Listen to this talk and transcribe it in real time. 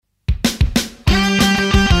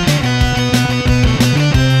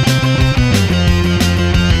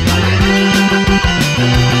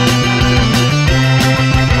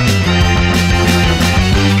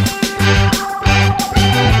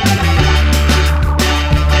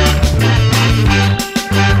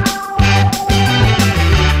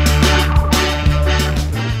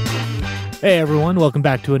Hey everyone, welcome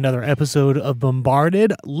back to another episode of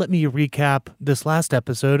Bombarded. Let me recap this last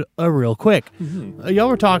episode real quick. Y'all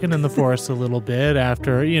were talking in the forest a little bit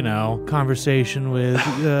after, conversation with,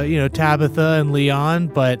 Tabitha and Leon,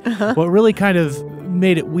 but what really kind of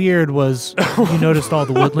made it weird was you noticed all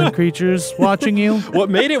the woodland creatures watching you. What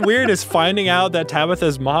made it weird is finding out that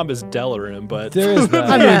Tabitha's mom is Delaran, but There is that.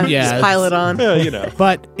 I mean, Just pile it on.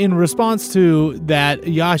 But in response to that,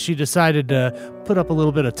 Yashi decided to put up a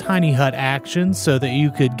little bit of tiny hut action so that you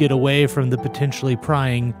could get away from the potentially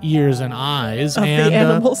prying ears and eyes. Of and, the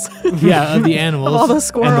animals. Of the animals. Of all the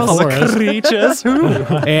squirrels. And the forest. creatures.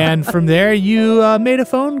 And from there, you made a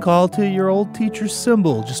phone call to your old teacher,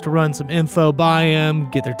 Symbol, just to run some info by him,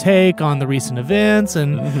 get their take on the recent events,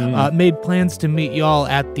 and made plans to meet y'all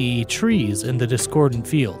at the trees in the Discordant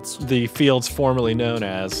Fields. The fields formerly known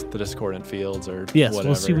as the Discordant Fields, or Yes, whatever.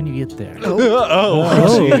 we'll see when you get there.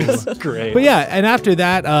 Oh, jeez. Great. But yeah, and after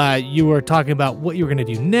that, you were talking about what you were going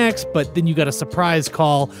to do next, but then you got a surprise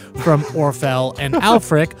call from Orfel and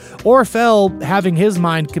Alfric. Orfel having his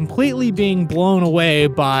mind completely being blown away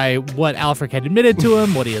by what Alfric had admitted to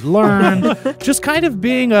him, what he had learned, just kind of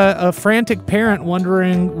being a frantic parent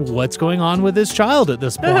wondering what's going on with his child at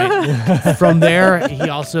this point. From there, he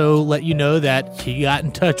also let you know that he got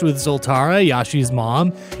in touch with Zoltara, Yashi's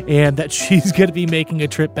mom, and that she's going to be making a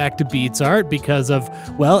trip back to Beats Art because of,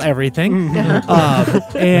 well, everything.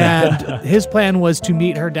 And his plan was to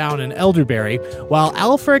meet her down in Elderberry, while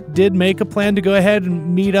Alfric did make a plan to go ahead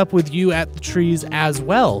and meet up with you at the trees as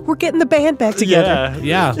well. We're getting the band back together.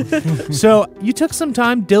 Yeah. So you took some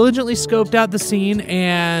time, diligently scoped out the scene,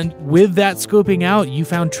 and with that scoping out, you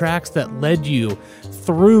found tracks that led you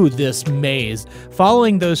through this maze.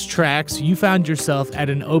 Following those tracks, you found yourself at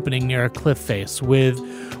an opening near a cliff face with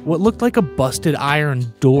what looked like a busted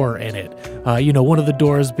iron door in it. One of the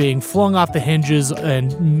doors being flung off the hinges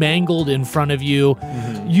and mangled in front of you.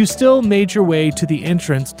 You still made your way to the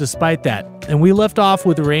entrance despite that. And we left off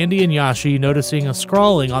with Randy and Yashi noticing a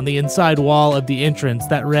scrawling on the inside wall of the entrance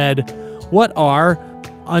that read, "What are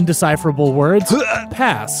undecipherable words?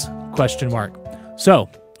 Pass? ? So,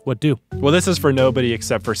 what do? Well, this is for nobody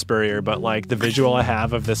except for Spurrier, but like the visual I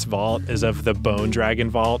have of this vault is of the Bone Dragon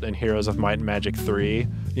Vault in Heroes of Might and Magic 3.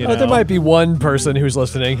 There might be one person who's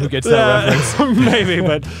listening who gets that reference. Maybe,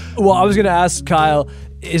 but Well, I was going to ask Kyle,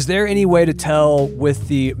 is there any way to tell with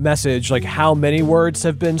the message, like how many words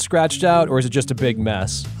have been scratched out, or is it just a big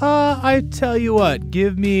mess? I tell you what,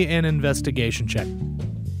 give me an investigation check.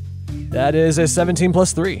 That is a 17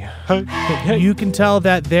 plus 3. You can tell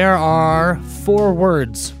that there are 4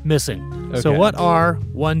 words missing. So Okay. what are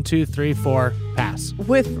 1, 2, 3, 4, pass?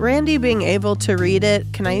 With Randy being able to read it,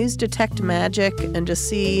 can I use Detect Magic and just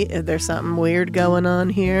see if there's something weird going on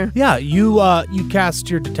here? Yeah, you cast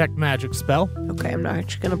your Detect Magic spell. Okay, I'm not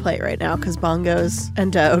actually going to play it right now because Bongos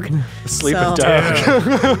and Doug. Sleep So- and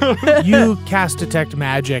Doug. You cast Detect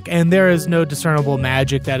Magic, and there is no discernible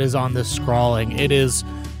magic that is on this scrawling. It is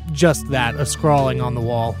just that, a scrawling on the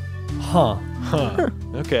wall. Huh.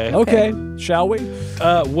 Okay. Okay. Shall we?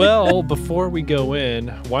 Well, before we go in,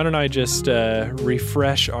 why don't I just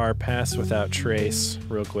refresh our Pass Without Trace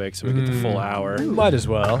real quick so we get the full hour. Might as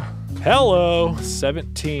well. Hello,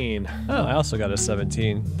 17. Oh, I also got a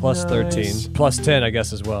 17 plus Nice. 13 plus 10, I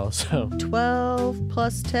guess, as well. So 12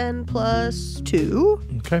 plus 10 plus 2.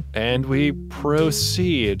 Okay. And we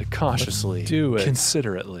proceed cautiously, do it.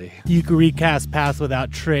 considerately. You can recast Path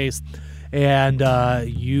Without Trace, and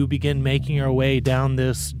you begin making your way down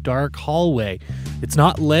this dark hallway. It's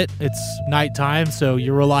not lit, it's nighttime, so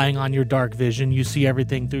you're relying on your dark vision. You see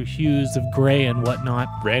everything through hues of gray and whatnot.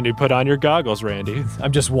 Randy, put on your goggles, Randy.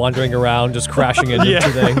 I'm just wandering around, just crashing into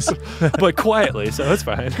things. But quietly, so it's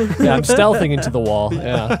fine. Yeah, I'm stealthing into the wall.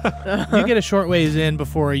 Yeah. You get a short ways in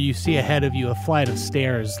before you see ahead of you a flight of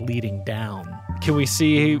stairs leading down. Can we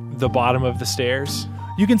see the bottom of the stairs?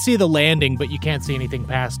 You can see the landing, but you can't see anything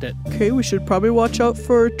past it. Okay, we should probably watch out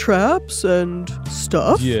for traps and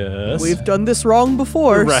stuff. Yes. We've done this wrong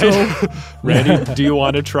before, Right. so Randy, do you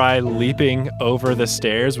want to try leaping over the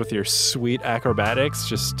stairs with your sweet acrobatics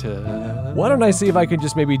just to... Why don't I see if I can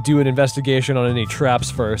just maybe do an investigation on any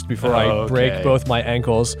traps first before I break Okay. both my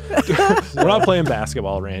ankles? We're not playing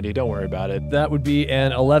basketball, Randy. Don't worry about it. That would be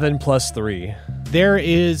an 11 plus 3. There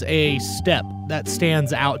is a step that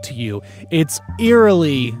stands out to you. It's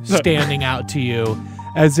eerily standing out to you,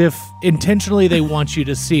 as if intentionally they want you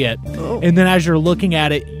to see it. And then as you're looking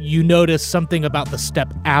at it, you notice something about the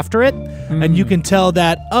step after it, and you can tell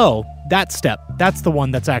that, that step, that's the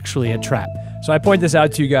one that's actually a trap. So I point this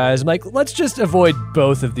out to you guys. I'm like, let's just avoid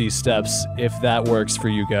both of these steps if that works for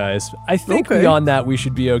you guys. I think Okay. beyond that we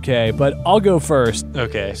should be okay, but I'll go first.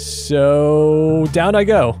 Okay. So down I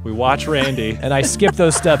go. We watch Randy. And I skip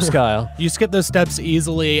those steps, Kyle. You skip those steps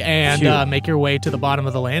easily and Phew. make your way to the bottom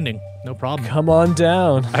of the landing. No problem. Come on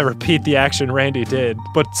down. I repeat the action Randy did,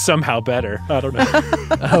 but somehow better. I don't know.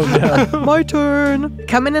 Oh no. My turn.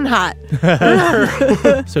 Coming in hot.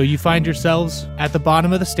 So you find yourselves at the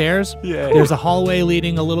bottom of the stairs. Yay. There's a hallway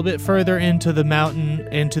leading a little bit further into the mountain,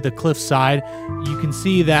 into the cliffside. You can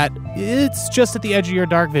see that it's just at the edge of your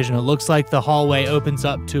dark vision. It looks like the hallway opens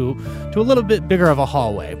up to a little bit bigger of a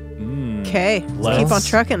hallway. Okay, let's keep on Let's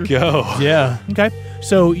trucking. Go. Yeah. Okay.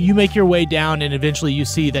 So you make your way down, and eventually you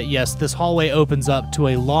see that, yes, this hallway opens up to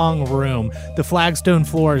a long room. The flagstone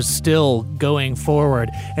floor is still going forward,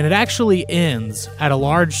 and it actually ends at a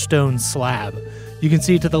large stone slab. You can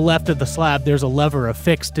see to the left of the slab, there's a lever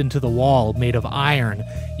affixed into the wall made of iron.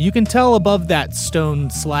 You can tell above that stone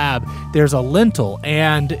slab, there's a lintel,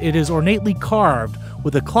 and it is ornately carved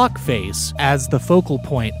with a clock face as the focal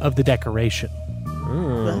point of the decoration.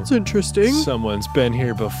 That's interesting. Someone's been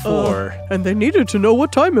here before. And they needed to know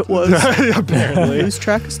what time it was. Apparently. Lose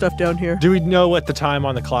track of stuff down here. Do we know what the time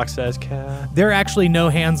on the clock says, Kat? There are actually no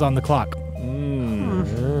hands on the clock.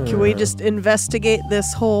 Can we just investigate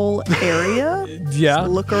this whole area? Yeah.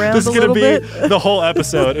 Look around This a is going little to be bit? the whole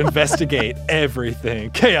episode. Investigate everything.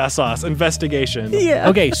 Chaos sauce. Investigation. Yeah.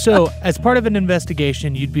 Okay, so as part of an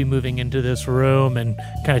investigation, you'd be moving into this room and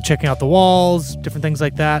kind of checking out the walls, different things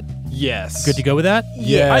like that. Yes. Good to go with that?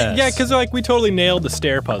 Yeah. Yeah, because like we totally nailed the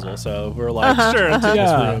stair puzzle, so we're like, sure, let's do this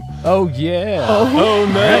Yeah. room. Oh yeah. Oh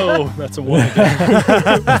no, that's a 1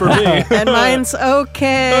 again. For me. And mine's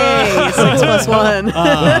okay. 6 plus 1.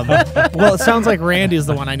 Well, it sounds like Randy is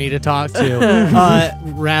the one I need to talk to.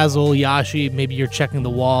 Razzle, Yashi, maybe you're checking the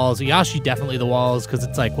walls. Yashi, definitely the walls, because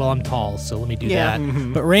it's like, well, I'm tall, so let me do Yeah.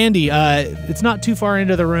 that. But Randy, it's not too far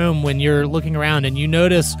into the room when you're looking around and you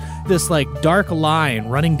notice this like dark line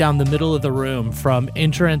running down the middle of the room from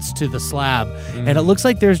entrance to the slab. And it looks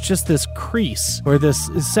like there's just this crease or this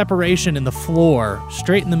separation in the floor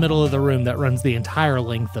straight in the middle of the room that runs the entire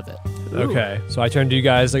length of it. Okay. So I turn to you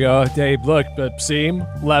guys. I go, hey, look, seam,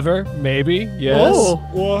 lever, maybe, yes. Oh.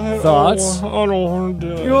 What? Thoughts? I don't want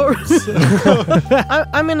to do it.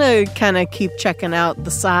 I'm going to kind of keep checking out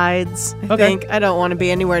the sides. I Okay. think I don't want to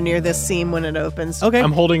be anywhere near this seam when it opens. Okay.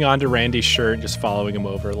 I'm holding on to Randy's shirt and just following him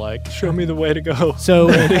over, like, show me the way to go. So,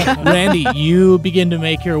 Randy, you begin to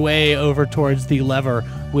make your way over towards the lever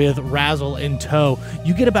with Razzle in tow.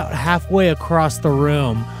 You get about halfway across the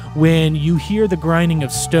room when you hear the grinding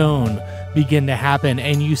of stone begin to happen,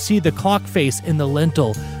 and you see the clock face in the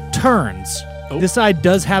lintel turns. Oh. This side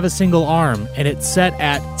does have a single arm, and it's set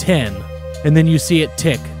at 10. And then you see it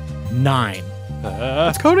tick 9.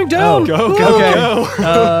 It's counting down. Go, Whoa.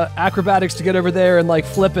 go. Acrobatics to get over there and like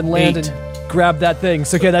flip and land 8. and grab that thing.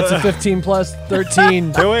 So, okay, that's a 15 plus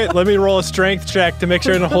 13. Oh, wait, let me roll a strength check to make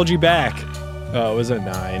sure I don't hold you back. Oh, it was a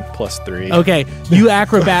 9 plus 3. Okay, you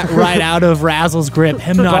acrobat right out of Razzle's grip,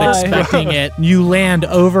 him not Bye. expecting it. You land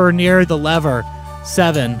over near the lever.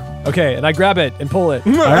 7. Okay, and I grab it and pull it.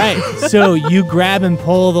 All right, so you grab and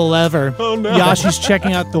pull the lever. Oh, no. Yashi's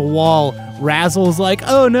checking out the wall. Razzle's like,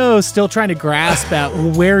 oh no, still trying to grasp at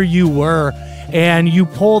where you were. And you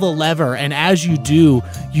pull the lever, and as you do,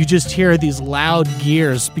 you just hear these loud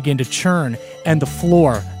gears begin to churn, and the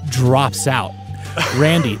floor drops out.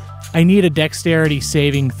 Randy, I need a dexterity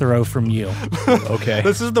saving throw from you. Okay.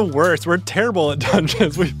 This is the worst. We're terrible at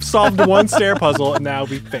dungeons. We've solved one stair puzzle, and now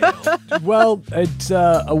we failed. Well, it's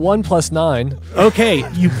a 1 plus 9. Okay,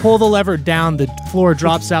 you pull the lever down, the floor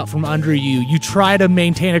drops out from under you. You try to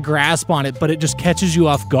maintain a grasp on it, but it just catches you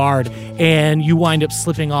off guard, and you wind up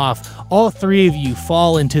slipping off. All 3 of you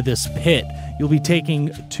fall into this pit. You'll be taking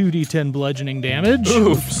 2d10 bludgeoning damage.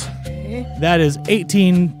 Oops. That is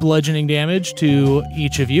 18 bludgeoning damage to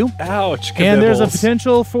each of you. Ouch. And there's a Kibibbles.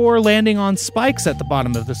 potential for landing on spikes at the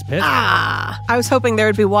bottom of this pit. I was hoping there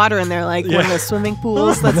would be water in there, like one of Yeah. the swimming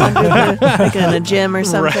pools that's under the, like in a gym or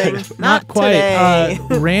something. Right. Not quite. today.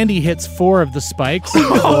 Randy hits 4 of the spikes.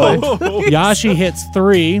 Oh, Yashi hits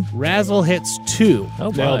 3. Razzle hits 2. Oh,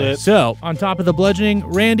 Nailed my. it. So, on top of the bludgeoning,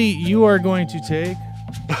 Randy, you are going to take...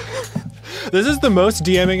 This is the most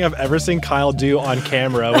DMing I've ever seen Kyle do on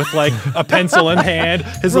camera with like a pencil in hand,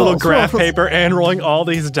 his little graph paper, and rolling all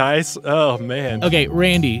these dice. Oh, man. Okay,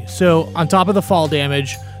 Randy, so on top of the fall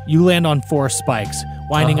damage, You land on 4 spikes,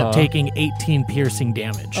 winding up taking 18 piercing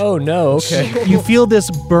damage. Oh no, okay. You feel this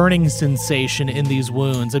burning sensation in these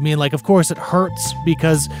wounds. I mean, like, of course it hurts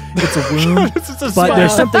because it's a wound, but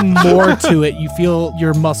there's something more to it. You feel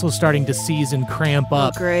your muscles starting to seize and cramp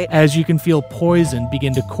up great. as you can feel poison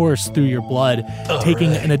begin to course through your blood,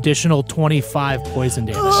 taking an additional 25 poison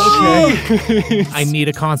damage. Okay. I need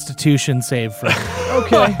a Constitution save from you.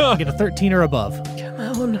 Okay. Get a 13 or above.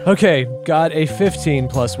 Okay, got a 15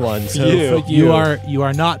 plus 1. So You. for You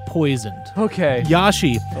are not poisoned. Okay.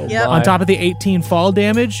 Yashi, Yep. my. on top of the 18 fall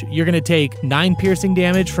damage, you're going to take 9 piercing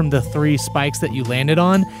damage from the 3 spikes that you landed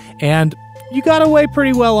on, and you got away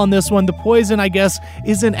pretty well on this one. The poison, I guess,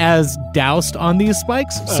 isn't as doused on these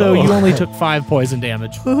spikes, so you only took 5 poison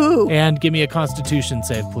damage. Woohoo. And give me a Constitution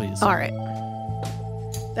save, please. All right.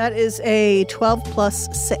 That is a 12 plus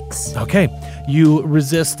 6. Okay, you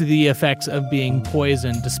resist the effects of being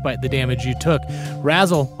poisoned despite the damage you took.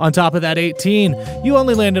 Razzle, on top of that 18, you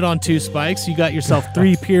only landed on 2 spikes. You got yourself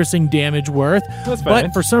 3 piercing damage worth. That's fine.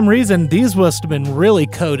 But for some reason, these must have been really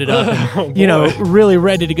coated up and, Oh, really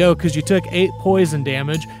ready to go because you took 8 poison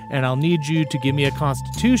damage, and I'll need you to give me a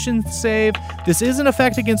Constitution save. This is an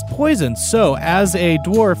effect against poison, so as a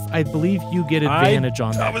dwarf, I believe you get advantage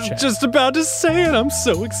on that I was check. just about to say it. I'm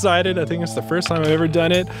so excited. I think it's the first time I've ever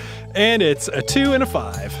done it. And it's a 2 and a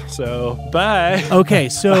 5. So, bye. Okay,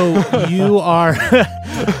 so you are,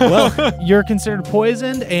 well, you're considered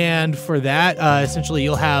poisoned, and for that, essentially,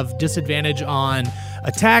 you'll have disadvantage on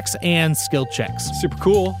attacks and skill checks. Super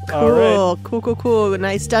cool. All right. Cool.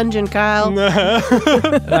 Nice dungeon, Kyle. And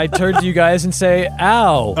I turn to you guys and say,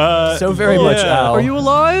 ow. So very much yeah. ow. Are you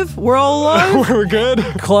alive? We're all alive? We're good.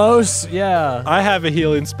 close? Yeah. I have a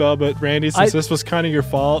healing spell, but Randy, since this was kind of your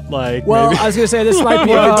fault, like, Well, maybe. I was going to say this might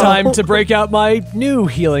be a good time to break out my new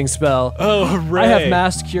healing spell. Oh, hooray. I have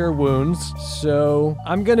Mass Cure Wounds, so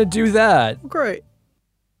I'm going to do that. Great.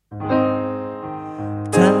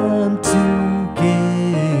 Time to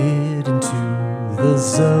get into the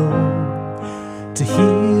zone to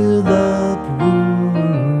heal up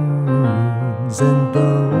wounds and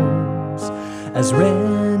bones as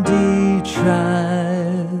Randy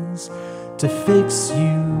tries to fix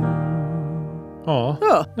you. Aw.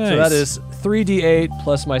 Oh, Nice. So that is 3d8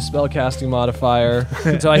 plus my spellcasting modifier.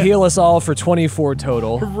 So I heal us all for 24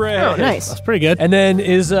 total. Hooray. oh, nice. That's pretty good. And then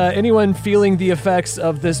is anyone feeling the effects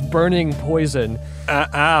of this burning poison?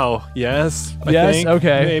 Ow. Yes. I Yes? think.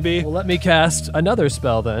 Okay. Maybe. Well, let me cast another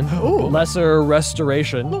spell then. Ooh. Lesser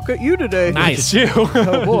Restoration. Look at you today. Nice. You.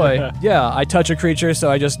 Oh boy. Yeah, I touch a creature, so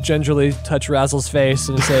I just gingerly touch Razzle's face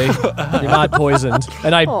and say, "You're not poisoned."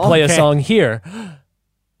 And I play a okay. song here.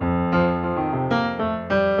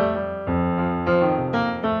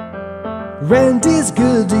 Randy's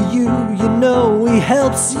good to you, you know he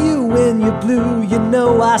helps you when you're blue, you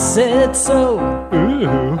know I said so.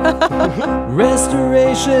 Ooh.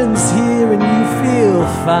 Restoration's here and you feel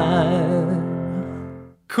fine.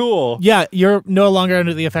 Cool. Yeah, you're no longer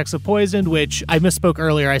under the effects of poisoned, which I misspoke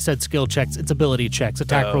earlier. I said skill checks. It's ability checks,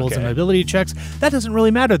 attack rolls, and okay. ability checks. That doesn't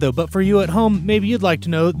really matter, though. But for you at home, maybe you'd like to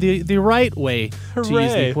know the right way to use the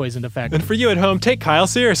Hooray. poisoned effect. And for you at home, take Kyle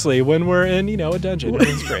seriously when we're in, a dungeon.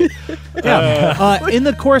 It's great. Yeah. In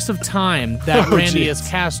the course of time that Oh, Randy jeez. has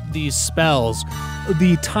cast these spells,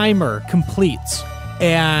 the timer completes,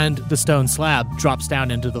 and the stone slab drops down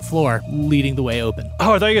into the floor, leading the way open.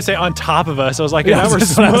 Oh, I thought you were going to say on top of us. I was like, Yeah, now we're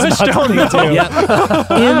that's what I was smushed. about to Oh, no.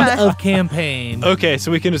 Yep. End of campaign. Okay, so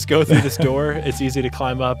we can just go through this door. It's easy to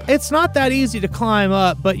climb up. It's not that easy to climb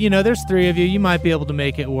up, but there's 3 of you. You might be able to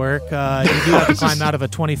make it work. You do have to climb out of a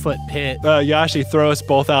 20-foot pit. Yashi, throw us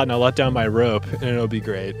both out, and I'll let down my rope, and it'll be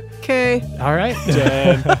great. Okay. All right.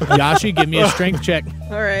 10. Yashi, give me a strength check.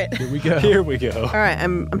 All right. Here we go. Here we go. All right.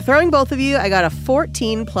 I'm throwing both of you. I got a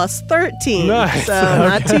 14 plus 13. Nice. So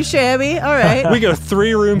not too shabby. All right. We go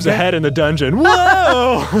 3 rooms ahead in the dungeon.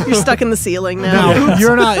 Whoa! You're stuck in the ceiling now.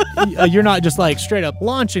 Now, you're not just like straight up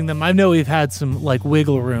launching them. I know we've had some like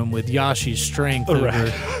wiggle room with Yashi's strength over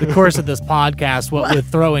the course of this podcast, what with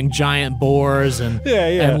throwing giant boars and Yeah.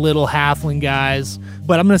 and little halfling guys.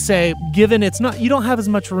 But I'm going to say, given you don't have as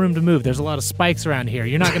much room to move. There's a lot of spikes around here.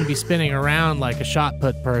 You're not going to be spinning around like a shot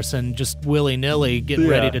put person, just willy-nilly getting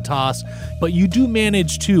ready to toss. But you do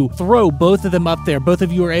manage to throw both of them up there. Both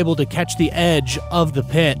of you are able to catch the edge of the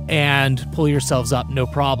pit and pull yourselves up, no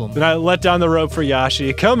problem. Then I let down the rope for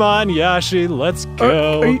Yashi. Come on, Yashi, let's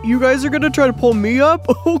go. You guys are gonna try to pull me up?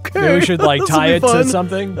 Okay. Maybe we should like This'll tie be it to fun.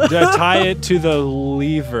 something. Tie it to the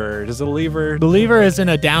lever. Does the lever? The lever is in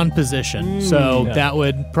a down position, so Yeah. that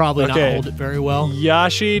would probably Okay. not hold it very well.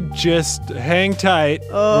 Yashi, just hang tight.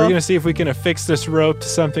 We're gonna see if we can affix this rope to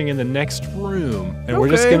something in the next room, and we're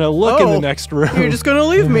just Okay. gonna look in Oh. the next room. You're just gonna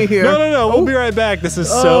leave me here. No. We'll be right back. This is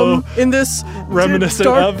so in this reminiscent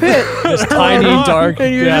dark of pit. This tiny, dark.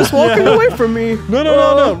 And you're just walking away from me.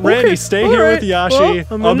 No. Randy, okay. stay All here with right. Yashi. Well,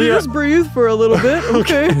 I'm I'll gonna be just breathe for a little bit.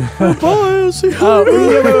 Okay. Bye. See you Oh,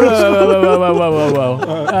 later.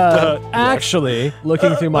 whoa. Actually,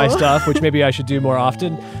 looking through my stuff, which maybe I should do more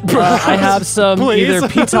often, I have some Please. either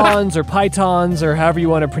pitons or pythons or however you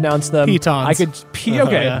want to pronounce them. Pitons. I could.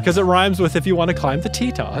 Okay. Yeah. because it rhymes with if you want to climb the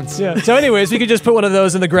Tetons. Yeah. So, anyways, we could just put one of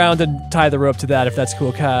those in the ground and tie the rope to that if that's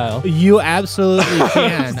cool, Kyle. You absolutely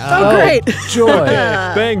can. Oh, great. Joy.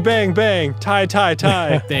 Bang, bang, bang. Tie.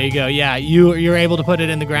 There you go. Yeah, you're able to put it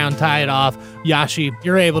in the ground, tie it off. Yashi,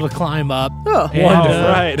 you're able to climb up. Oh, And, Wonderful.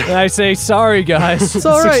 Right. And I say, sorry, guys. it's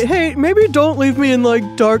all right. Hey, maybe don't leave me in like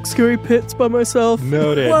dark, scary pits by myself.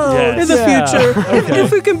 Noted. Well, Yes. In the Yeah. future,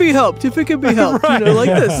 if it can be helped, you know, like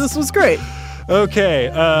this was great. Okay,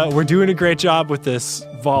 we're doing a great job with this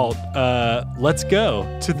vault. Let's go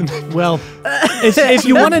to the. Well, if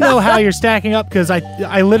you want to know how you're stacking up, because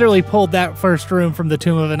I literally pulled that first room from the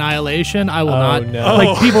Tomb of Annihilation. I will not. no.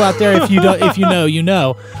 Like people out there, if you don't, if you know, you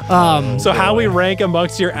know. So how we rank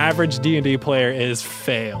amongst your average D&D player is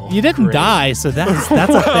fail. You didn't Great. die, so that's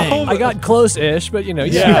a thing. I got close-ish, but you know,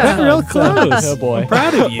 Yeah. You got real close. Oh boy. I'm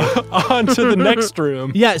proud of you. On to the next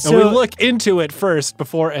room. Yeah, and we so- look into it first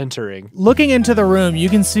before entering. Looking into the room, you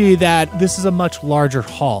can see that this is a much larger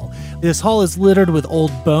hall. This hall is littered with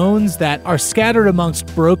old bones that are scattered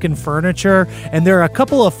amongst broken furniture, and there are a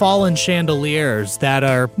couple of fallen chandeliers that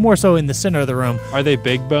are more so in the center of the room. Are they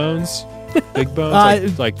big bones? Big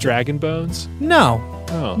bones? like dragon bones? No.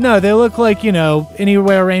 Oh. No, they look like,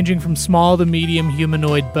 anywhere ranging from small to medium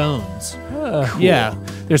humanoid bones. Yeah.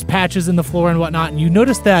 There's patches in the floor and whatnot, and you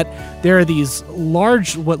notice that there are these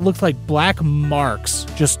large, what looks like black marks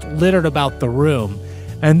just littered about the room.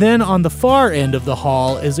 And then on the far end of the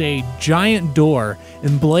hall is a giant door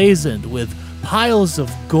emblazoned with piles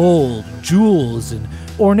of gold, jewels, and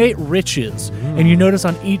ornate riches. And you notice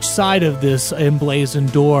on each side of this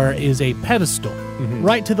emblazoned door is a pedestal.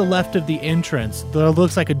 Right to the left of the entrance, there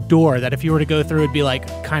looks like a door that if you were to go through, it'd be like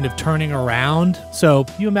kind of turning around. So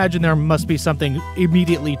you imagine there must be something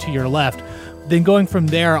immediately to your left. Then going from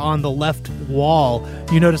there on the left wall,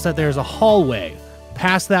 you notice that there's a hallway.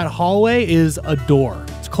 Past that hallway is a door.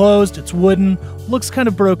 It's closed, it's wooden, looks kind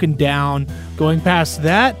of broken down. Going past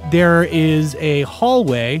that, there is a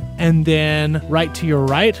hallway, and then right to your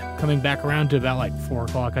right, coming back around to about like 4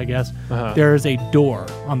 o'clock, I guess, there is a door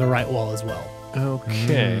on the right wall as well.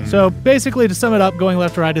 Okay. So basically, to sum it up, going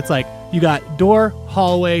left to right, it's like you got door,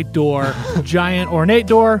 hallway, door, giant ornate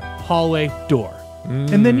door, hallway, door.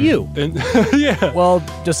 And then you. And, yeah. Well,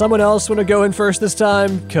 does someone else want to go in first this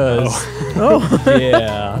time? Because,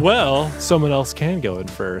 yeah. Well, someone else can go in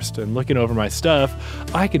first. And looking over my stuff,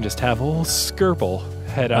 I can just have old Skirple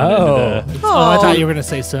head on into the. Oh, I thought you were going to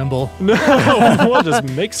say symbol. No, we'll just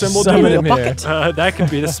make Symbol do Summon it. him here. That could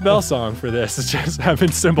be the spell song for this. It's just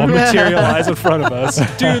having Symbol materialize in front of us.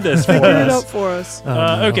 Do this for Figure it out us. for us.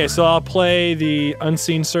 Okay, so I'll play the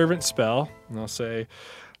Unseen Servant spell, and I'll say,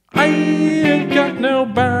 I ain't got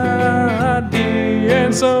nobody,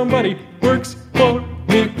 and somebody works for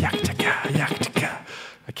me. Yak-taka, yak-taka.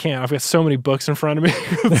 I can't. I've got so many books in front of me.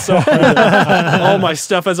 It's so hard. All my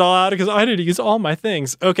stuff is all out because I need to use all my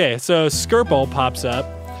things. Okay, so Skirple pops up.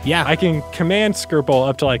 Yeah. I can command Skirple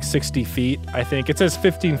up to like 60 feet, I think. It says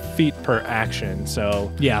 15 feet per action,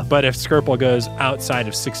 so... Yeah. But if Skirple goes outside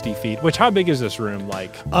of 60 feet, which, how big is this room?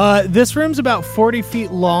 Like... This room's about 40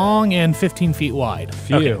 feet long and 15 feet wide.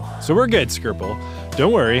 Okay, so we're good, Skirple.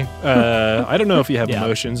 Don't worry. I don't know if you have Yeah.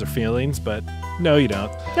 emotions or feelings, but no, you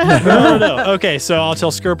don't. No. Okay, so I'll tell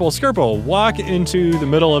Skirple, walk into the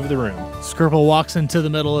middle of the room. Skirple walks into the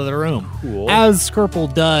middle of the room. Cool. As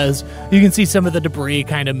Skirple does, you can see some of the debris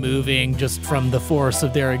kind of moving just from the force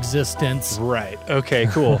of their existence. Right. Okay,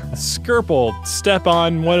 cool. Skirple, step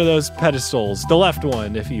on one of those pedestals. The left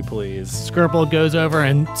one, if you please. Skirple goes over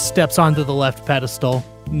and steps onto the left pedestal.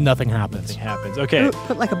 Nothing happens. Happens. Okay.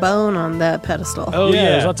 Put like a bone on that pedestal. Oh, yeah, yeah.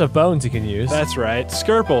 there's lots of bones you can use. That's right.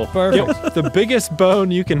 Skirple, Perfect. get the biggest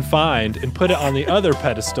bone you can find and put it on the other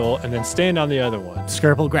pedestal and then stand on the other one.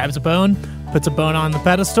 Skirple grabs a bone, puts a bone on the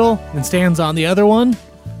pedestal, and stands on the other one.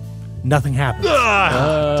 Nothing happens.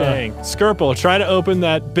 Dang. Skirple, try to open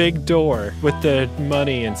that big door with the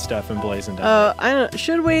money and stuff emblazoned on I don't.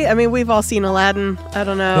 Should we? I mean, we've all seen Aladdin. I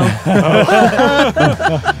don't know.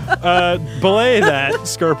 Belay that,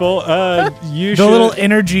 Skirple. You The should... little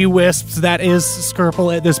energy wisps that is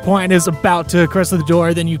Skirple at this point is about to cross the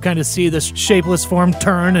door. Then you kind of see this shapeless form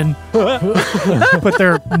turn and put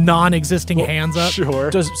their non-existing hands up. Sure.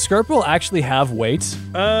 Does Skirple actually have weight?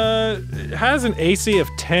 It has an AC of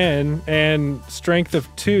 10 and strength of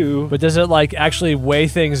 2. But does it like actually weigh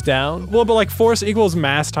things down? Well, but like force equals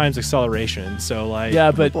mass times acceleration. So like...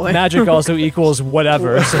 Yeah, but boy. magic also equals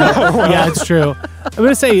whatever. So. Yeah, it's true. I'm going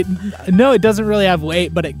to say, no, it doesn't really have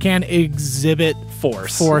weight, but it can exhibit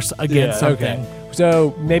force against something. Okay.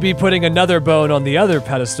 So maybe putting another bone on the other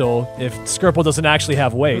pedestal if Skirple doesn't actually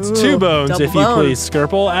have weight. Ooh. 2 bones, double if you bone. please,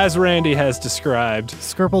 Skirple, as Randy has described.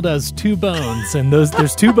 Skirple does 2 bones, and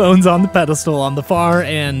there's 2 bones on the pedestal on the far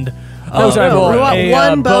end. Sorry, no, well, we want a,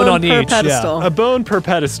 one bone on per each, pedestal. A bone per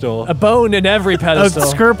pedestal. A bone in every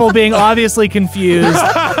pedestal. Skirple being obviously confused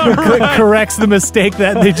corrects the mistake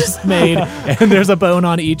that they just made, and there's a bone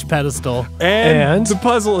on each pedestal. And And? the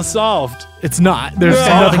puzzle is solved. It's not. There's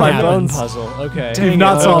No. nothing my bone happens. puzzle. Okay. You've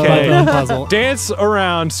not solved my Okay. bone puzzle. Dance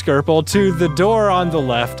around, Skirple, to the door on the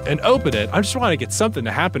left and open it. I just want to get something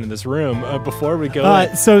to happen in this room before we go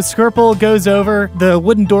in. So Skirple goes over. The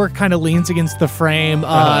wooden door kind of leans against the frame,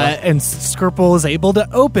 and Skirple is able to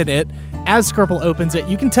open it. As Skirple opens it,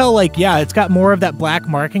 you can tell, it's got more of that black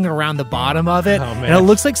marking around the bottom of it. Oh, man. And it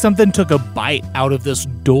looks like something took a bite out of this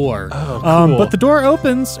door. Oh, cool. But the door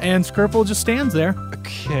opens, and Skirple just stands there.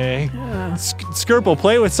 Okay. Skirple,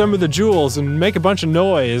 play with some of the jewels and make a bunch of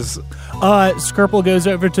noise. Skirple goes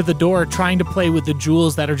over to the door, trying to play with the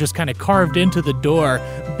jewels that are just kind of carved into the door,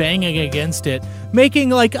 banging against it,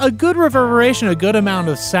 making a good reverberation, a good amount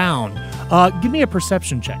of sound. Give me a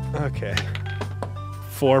perception check. Okay.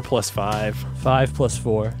 4 plus 5. 5 plus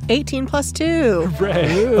 4. 18 plus 2.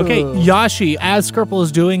 Ray. Okay, Yashi, as Skirple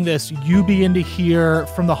is doing this, you begin to hear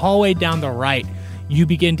from the hallway down the right, you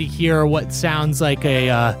begin to hear what sounds like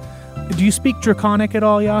a, do you speak Draconic at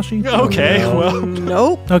all, Yashi? Okay, well,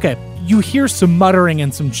 Nope. Okay, you hear some muttering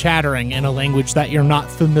and some chattering in a language that you're not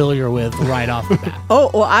familiar with right off the bat. Oh,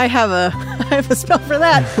 well, I have a spell for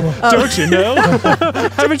that. don't you know?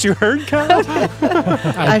 Haven't you heard, Kyle?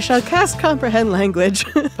 I shall cast comprehend language.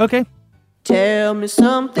 Okay. Tell me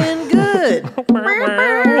something good.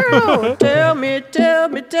 Tell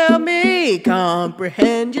me.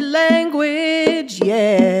 Comprehend your language.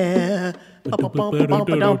 Yeah.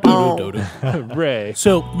 Ray.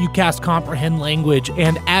 So you cast Comprehend Language,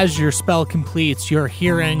 and as your spell completes, you're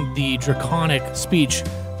hearing the Draconic speech.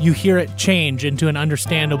 You hear it change into an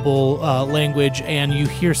understandable language, and you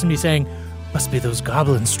hear somebody saying, "Must be those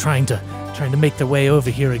goblins trying to make their way over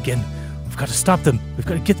here again. We've got to stop them. We've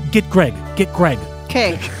got to get Greg. Get Greg."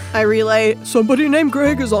 Okay, I relay. Somebody named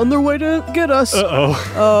Greg is on their way to get us.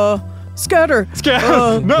 Uh-oh. Scatter.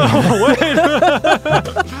 No, wait.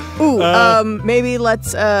 Maybe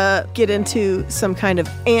let's get into some kind of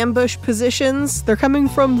ambush positions. They're coming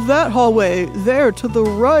from that hallway there to the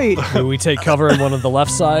right. Do we take cover in one of the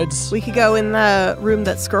left sides? We could go in the room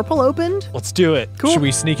that Skirple opened. Let's do it. Should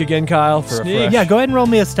we sneak again, Kyle? For a fresh? Yeah, go ahead and roll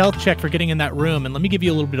me a stealth check for getting in that room, and let me give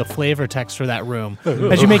you a little bit of flavor text for that room.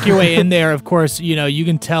 As you make your way in there, of course, you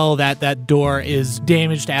can tell that that door is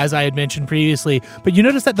damaged, as I had mentioned previously, but you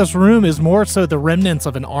notice that this room is more so the remnants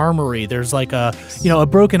of an armory. There's a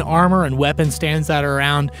broken armor and weapon stands that are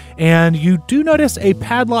around, and you do notice a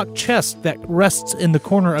padlocked chest that rests in the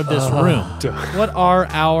corner of this room. What are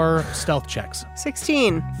our stealth checks?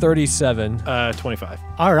 16. 37. 25.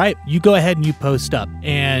 All right, you go ahead and you post up,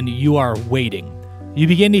 and you are waiting. You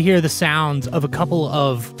begin to hear the sounds of a couple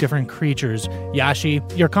of different creatures. Yashi,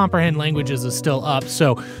 your comprehend languages is still up,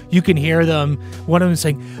 so you can hear them. One of them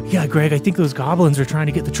saying, "Yeah, Greg, I think those goblins are trying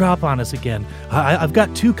to get the drop on us again. I've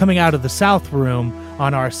got 2 coming out of the south room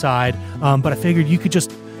on our side, but I figured you could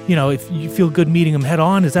just, if you feel good meeting them head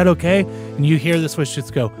on, is that okay?" And you hear this voice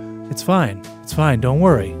just go, it's fine, don't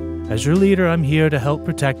worry. As your leader, I'm here to help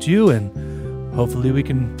protect you, and hopefully we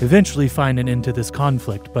can eventually find an end to this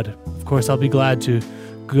conflict, but of course I'll be glad to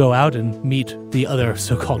go out and meet the other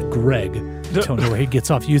so-called Greg. Don't know where he gets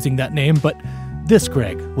off using that name, but this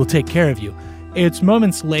Greg will take care of you. It's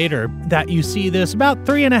moments later that you see this about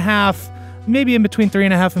 3.5, maybe in between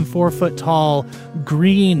 3.5 and 4 foot tall,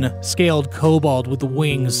 green scaled kobold with the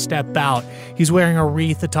wings step out. He's wearing a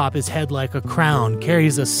wreath atop his head like a crown,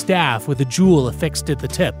 carries a staff with a jewel affixed at the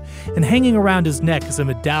tip, and hanging around his neck is a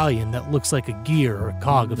medallion that looks like a gear or a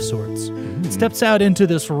cog of sorts. It steps out into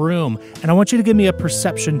this room, and I want you to give me a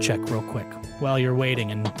perception check real quick. while you're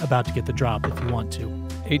waiting and about to get the drop if you want to.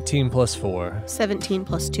 18 plus 4. 17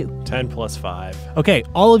 plus 2. 10 plus 5. Okay,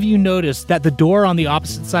 all of you notice that the door on the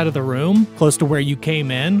opposite side of the room, close to where you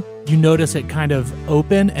came in, you notice it kind of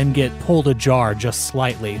open and get pulled ajar just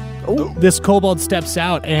slightly. This kobold steps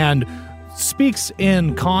out and speaks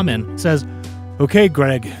in common, says, "Okay,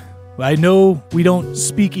 Greg, I know we don't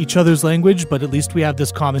speak each other's language, but at least we have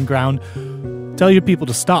this common ground. Tell your people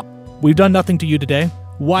to stop. We've done nothing to you today.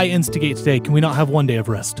 Why instigate today? Can we not have one day of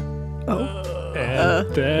rest?"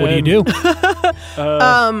 What do you do?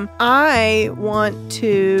 I want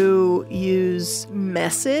to use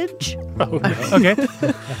message. Oh, no. Okay.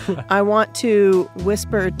 I want to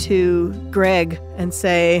whisper to Greg and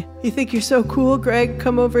say, "You think you're so cool, Greg?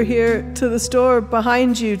 Come over here to the store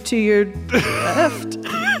behind you to your left."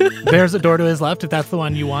 There's a door to his left if that's the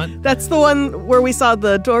one you want. That's the one where we saw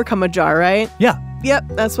the door come ajar, right? Yeah. Yep,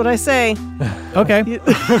 that's what I say. Okay.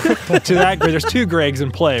 To that, there's 2 Gregs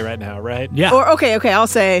in play right now, right? Yeah. Or, okay, I'll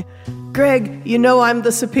say, "Greg, you know I'm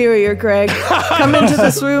the superior, Greg. Come into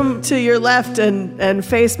this room to your left and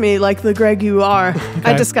face me like the Greg you are."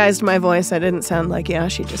 I disguised my voice. I didn't sound like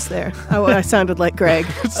Yashi just there. I sounded like Greg.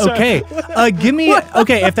 Okay. Give me...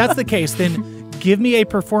 Okay, if that's the case, then give me a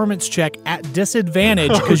performance check at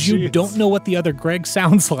disadvantage because you don't know what the other Greg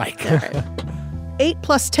sounds like. 8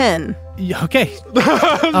 plus 10. Okay.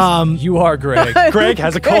 You are Greg. Greg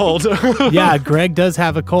has a cold. Yeah, Greg does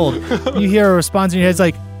have a cold. You hear a response in your head. It's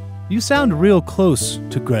like, "You sound real close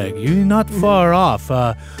to Greg. You're not far off.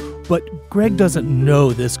 But Greg doesn't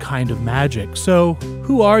know this kind of magic. So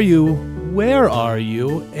who are you? Where are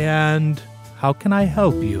you? And how can I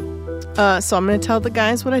help you?" So I'm going to tell the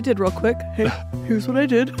guys what I did real quick. Hey, here's what I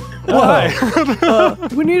did. Why?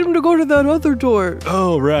 We need him to go to that other door,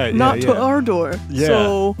 Oh, right. not to our door. Yeah.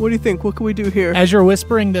 So, what do you think? What can we do here? As you're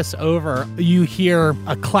whispering this over, you hear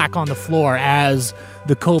a clack on the floor as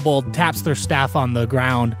the kobold taps their staff on the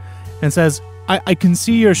ground and says, I can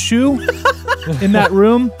see your shoe in that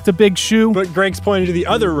room. It's a big shoe. But Greg's pointing to the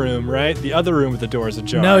other room, right? The other room with the doors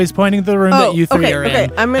ajar. No, he's pointing to the room that you three are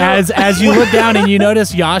in. I'm gonna... As you look down and you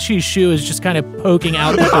notice Yashi's shoe is just kind of poking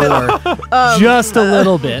out the door just a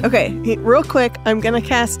little bit. Okay, real quick, I'm going to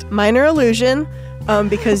cast Minor Illusion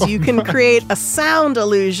because you can create a sound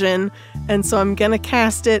illusion. And so I'm going to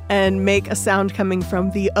cast it and make a sound coming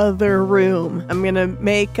from the other room. I'm going to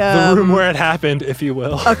make the room where it happened, if you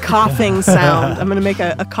will. A coughing sound. I'm going to make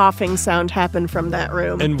a coughing sound happen from that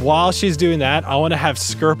room. And while she's doing that, I want to have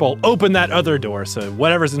Skirple open that other door so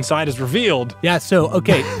whatever's inside is revealed. Yeah, so,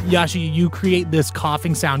 okay, Yashi, you create this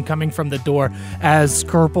coughing sound coming from the door as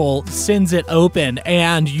Skirple sends it open,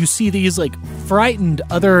 and you see these, like, frightened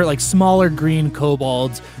other, like, smaller green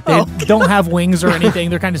kobolds. They don't have wings or anything.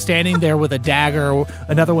 They're kind of standing there with a dagger,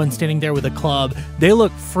 another one standing there with a club. They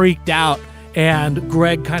look freaked out, and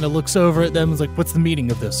Greg kind of looks over at them and is like, "What's the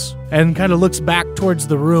meaning of this?" And kind of looks back towards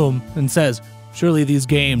the room and says, "Surely these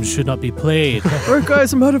games should not be played." All right,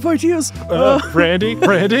 guys, I'm out of ideas. Randy?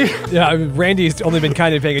 Yeah, I mean, Randy's only been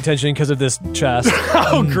kind of paying attention because of this chest.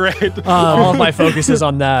 Oh, great. All of my focus is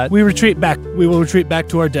on that. We retreat back. We will retreat back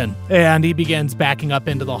to our den. And he begins backing up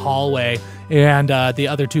into the hallway, and the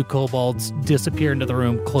other 2 kobolds disappear into the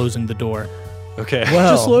room, closing the door. Okay.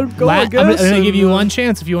 Well, Just let him go, I I'm guess. going to give you and, one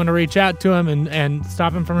chance. If you want to reach out to him and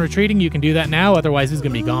stop him from retreating, you can do that now. Otherwise, he's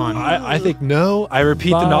going to be gone. I think no. I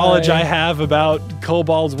repeat the knowledge I have about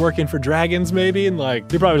kobolds working for dragons, maybe, and like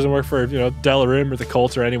he probably doesn't work for Delarim or the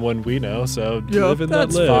cult or anyone we know. So Yeah, live and let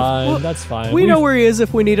That's live. fine. Well, That's fine. we know where he is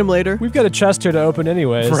if we need him later. We've got a chest here to open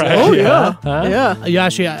anyways. Right. Oh, yeah. Huh? Yeah.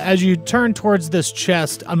 Yashi, as you turn towards this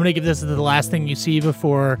chest, I'm going to give this the last thing you see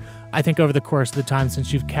before, I think over the course of the time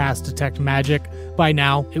since you've cast Detect Magic, by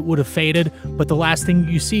now it would have faded, but the last thing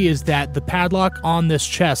you see is that the padlock on this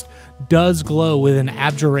chest does glow with an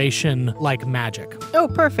abjuration-like magic. Oh,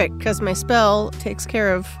 perfect, because my spell takes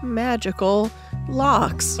care of magical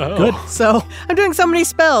locks. Oh. Good. So I'm doing so many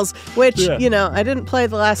spells, which, Yeah. I didn't play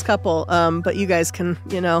the last couple, but you guys can,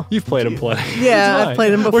 You've played them plenty. Yeah, Right. I've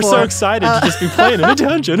played them before. We're so excited to just be playing in a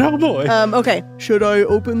dungeon. Oh boy. Okay. Should I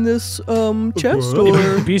open this chest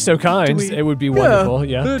or? Be so kind. Do we- It would be wonderful.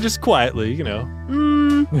 Yeah. Just quietly,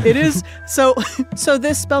 It is so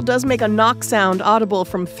this spell does make a knock sound audible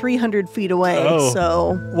from 300 feet away. Oh.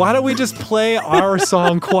 So Why don't we just play our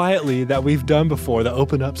song quietly that we've done before? The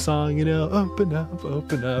open up song, open up.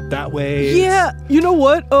 That way. Yeah. You know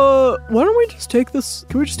what? Why don't we just take this?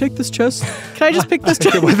 Can we just take this chest? can I just pick this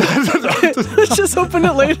chest? Let's just open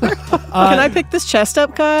it later. Can I pick this chest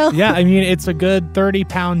up, Kyle? Yeah, I mean, it's a good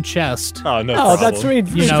 30-pound chest. Oh, no Oh, problem. that's sweet.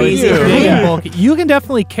 You know, easy it's for big me. and bulky. You can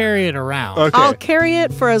definitely carry it around. Okay. I'll carry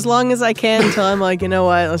it for as long as I can until I'm like, you know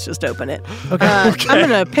what? Let's just open it. Okay. I'm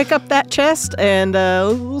gonna pick up that chest and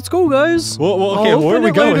let's go, guys. Well, okay, I'll where are open we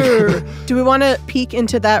it going? later. Do we want to peek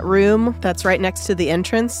into that room that's right next to the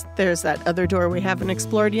entrance? There's that other door we haven't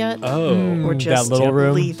explored yet. Oh. Or just little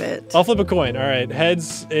room? leave it. I'll flip a coin. All right,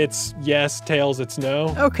 heads, it's yes. Tails, it's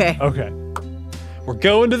no. Okay. Okay. We're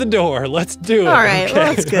going to the door. Let's do it. All right. Okay.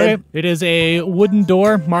 Well, that's good. Okay. It is a wooden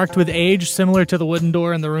door marked with age, similar to the wooden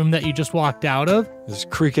door in the room that you just walked out of.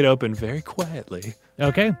 Just creak it open very quietly.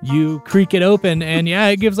 Okay. You creak it open, and yeah,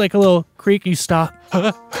 it gives like a little creaky stop.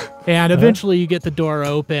 And eventually you get the door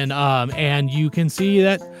open, and you can see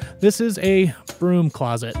that this is a broom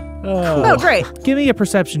closet. Oh, great. Give me a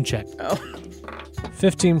perception check.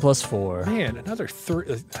 15 plus 4. Man, another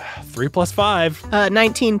 3 plus 5.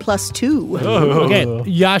 19 plus 2. Okay,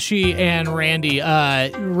 Yashi and Randy,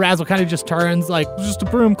 Razzle kind of just turns like just a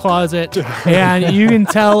broom closet, and you can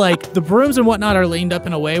tell like the brooms and whatnot are leaned up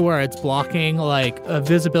in a way where it's blocking like a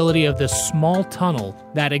visibility of this small tunnel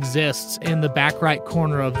that exists in the back right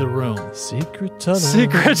corner of the room. Secret tunnel.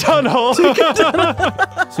 Secret tunnel.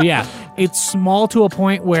 So yeah, it's small to a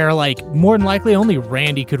point where like more than likely only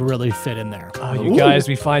Randy could really fit in there. Oh, you guys,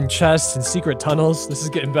 we find chests and secret tunnels. This is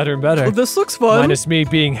getting better and better. Well, this looks fun. Minus me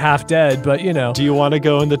being half dead, but you know. Do you want to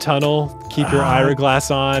go in the tunnel? Keep your Ira glass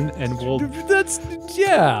on, and we'll.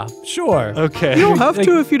 Yeah, sure. Okay. You don't have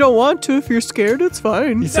to if you don't want to. If you're scared, it's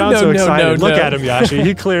fine. He sounds so no, excited. no, Look no. at him, Yashi.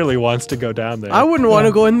 He clearly wants to go down there. I wouldn't want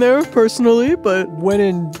to go in there personally, but When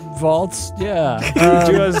in vaults, yeah.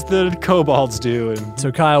 do as the kobolds do, and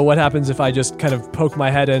So Kyle, what happens if I just kind of poke my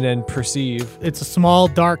head in and perceive? It's a small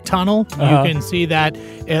dark tunnel. Uh-huh. You can see that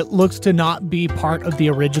it looks to not be part of the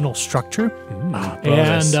original structure.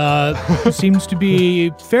 bonus. And seems to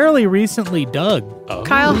be fairly recently dug.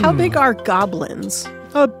 Kyle, how big are goblins?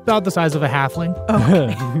 About the size of a halfling.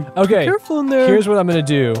 Okay, careful in there. here's what I'm gonna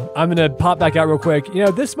do. I'm gonna pop back out real quick. You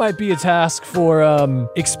know, this might be a task for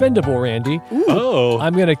Expendable Randy. Oh.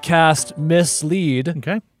 I'm gonna cast Mislead.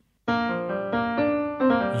 Okay.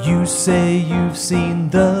 You say you've seen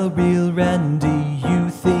the real Randy. You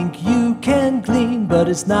think you can glean, but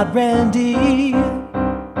it's not Randy.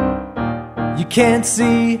 You can't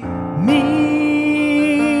see me.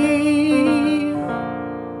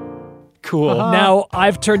 Cool. Now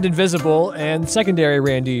I've turned invisible, and secondary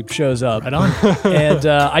Randy shows up. Right on. And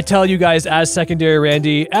I tell you guys, as secondary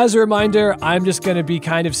Randy, as a reminder, I'm just going to be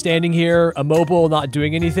kind of standing here, immobile, not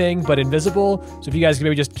doing anything, but invisible. So if you guys can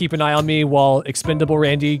maybe just keep an eye on me while Expendable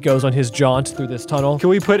Randy goes on his jaunt through this tunnel. Can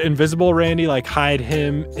we put Invisible Randy, like hide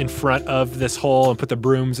him in front of this hole and put the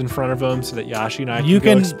brooms in front of him so that Yashi and I You can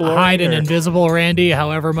go can exploring, hide an or- invisible Randy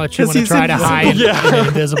however much you 'Cause want to he's try to hide invisible. an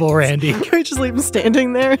invisible Randy. Oh, Can we just leave him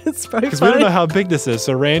standing there? It's probably Because we don't fine. know how big this is.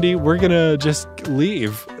 So, Randy, we're going to just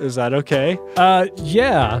leave. Is that okay?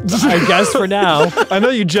 Yeah, I guess for now. I know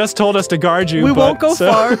you just told us to guard you. We but- won't go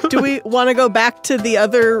so- far. Do we want to go back to the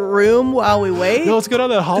other room while we wait? No, let's go down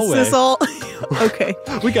the Is hallway. this all? Okay.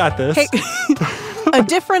 We got this. Hey, a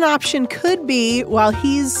different option could be while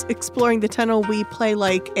he's exploring the tunnel, we play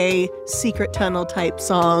like a secret tunnel type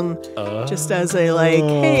song, just as a like,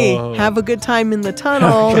 hey, have a good time in the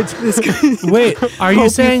tunnel. Wait, are you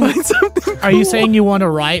saying Find something are you cool. saying you want to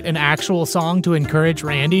write an actual song to encourage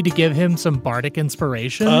Randy to give him some bardic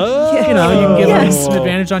inspiration? Oh. You know, you can give Yes. him some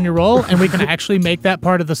advantage on your roll, and we can actually make that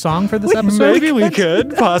part of the song for this episode. Maybe we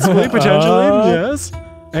could, possibly, potentially, yes.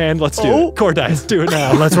 And let's do it. Core dice, do it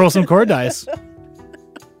now. Let's roll some chord dice.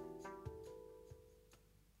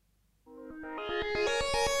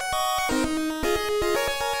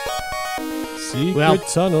 Secret Well-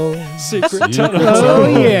 tunnel. Secret tunnel. Oh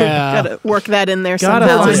yeah, Gotta work that in there gotta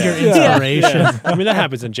somehow. find your inspiration. Yeah. I mean, that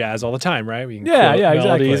happens in jazz all the time, right? We can Yeah, quote yeah,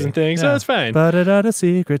 melodies exactly. and things, so Yeah. that's fine. Ba-da-da-da,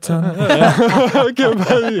 secret tunnel.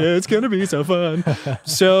 It's going to be so fun.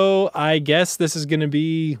 So I guess this is going to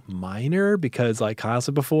be minor because, like Kyle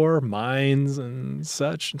said before, mines and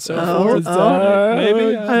such and so forth.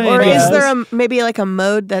 Maybe. Or Yes. is there maybe like a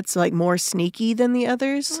mode that's like more sneaky than the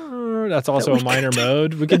others? That's also a minor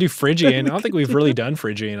mode. We could do Phrygian. I don't think we've really done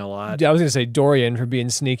Phrygian a lot. Yeah, I was going to say Dorian for being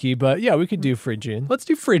sneaky, but yeah, we could do Phrygian. Let's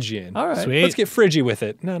do Phrygian. All right. Sweet. Let's get Phrygy with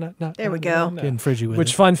it. No. There we go. Getting frigid with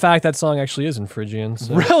Which it. fun fact, that song actually is in Phrygian.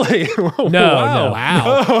 So. Really? No, Wow. no.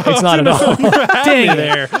 Wow. It's not at all. Dang it.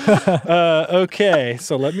 There. Okay,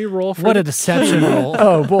 so let me roll for What a deception roll.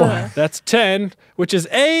 Oh, boy. That's 10, which is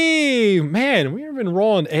A. Man, we've been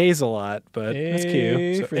rolling A's a lot, but that's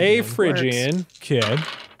cute. So A Phrygian. Kid.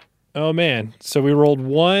 Oh, man. So we rolled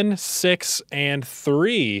 1, 6, and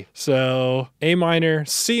 3. So A minor,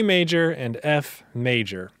 C major, and F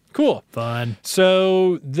major. Cool. Fun.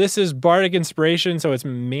 So this is bardic inspiration, so it's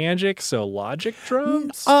magic, so logic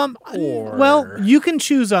drums? Well, you can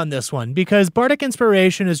choose on this one because bardic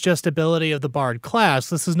inspiration is just ability of the bard class.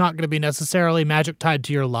 This is not going to be necessarily magic tied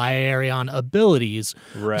to your Lyarion abilities.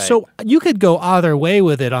 Right. So you could go either way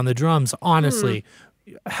with it on the drums, honestly.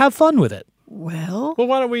 Have fun with it. Well, Well,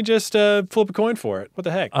 why don't we just flip a coin for it? What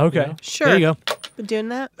the heck? Okay. you know? sure. There you go. Been doing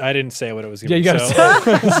that? I didn't say what it was Yeah, going you to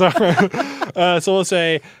gotta say. So we'll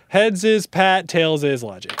say heads is Pat, tails is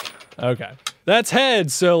logic. Okay. That's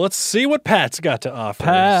heads, so let's see what Pat's got to offer.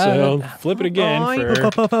 Pat. So flip it again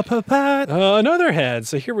for Pat. another head.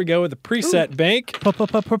 So here we go with the preset bank.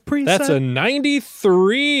 That's a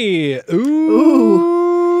 93.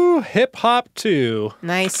 Ooh. Hip hop 2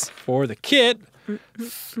 Nice. for the kit.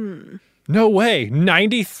 No way.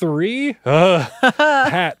 93?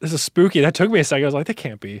 Pat, this is spooky. That took me a second. I was like, that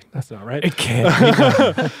can't be. That's not right. It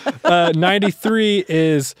can't. 93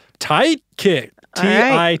 is tight kit. All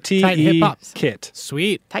right. Tight TITE hip-hop. kit.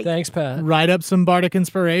 Sweet. Thanks, Pat. Write up some bardic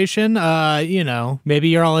inspiration. Maybe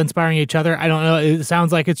you're all inspiring each other. I don't know. It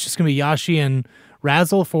sounds like it's just going to be Yashi and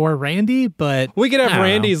Razzle for Randy, but We could I have don't know.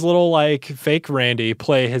 Randy's little, like, fake Randy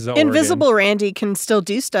play his organ. Invisible Randy can still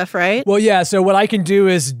do stuff, right? Well, yeah, so what I can do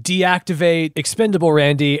is deactivate Expendable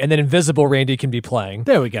Randy, and then Invisible Randy can be playing.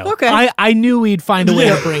 There we go. Okay. I knew we'd find a way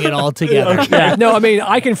to bring it all together. Yeah, no, I mean,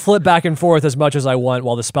 I can flip back and forth as much as I want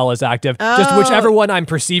while the spell is active. Just whichever one I'm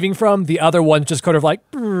perceiving from, the other one just kind of like,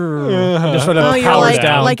 just sort of Oh, you're powers like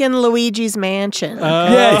down. like in Luigi's Mansion.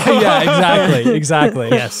 yeah, exactly.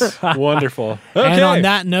 Yes. Wonderful. Okay. And on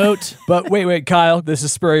that note, But wait, Kyle, this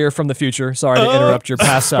is Spurrier from the future. Sorry to interrupt your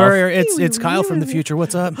past self. Spurrier, it's Kyle from the future.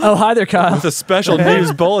 What's up? Oh, hi there, Kyle. With a special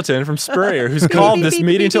news bulletin from Spurrier, who's called this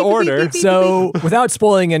meeting to order. So, without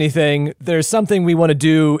spoiling anything, there's something we want to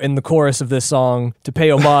do in the chorus of this song to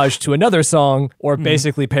pay homage to another song, or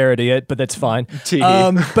basically parody it, but that's fine. Tee.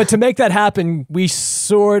 But to make that happen, we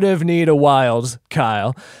sort of need a wild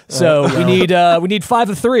Kyle. So we need 5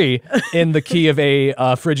 of 3 in the key of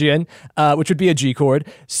a Phrygian, which would be a G chord.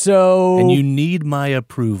 So And you need my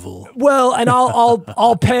approval. well, and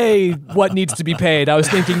I'll pay what needs to be paid. I was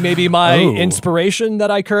thinking maybe my inspiration that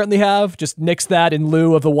I currently have, just nix that in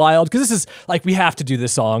lieu of the wild, because this is like we have to do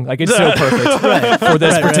this song. Like it's so perfect for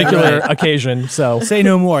this particular occasion. So Say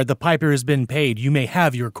no more. The piper has been paid. You may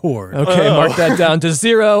have your chord. okay, mark that down to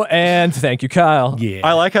 0, and thank you, Kyle. Yeah.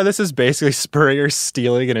 I like how this is basically Spurrier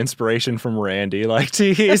stealing an inspiration from Randy. Like,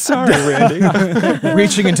 sorry, Randy.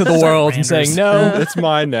 Reaching into the world and saying no. It's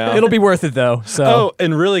mine now. It'll be worth it though. So Oh,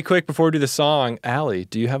 and really quick before we do the song, Allie,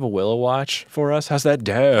 do you have a Willow watch for us? How's that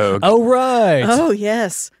dog? oh right. Oh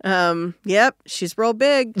yes. Yep. She's real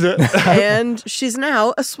big, and she's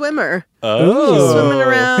now a swimmer. She's swimming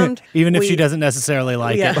around. Even if she We- doesn't necessarily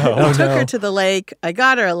like Yeah, it. we took her to the lake. I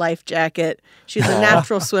got her a life jacket. She's a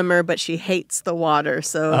natural swimmer, but she hates the water.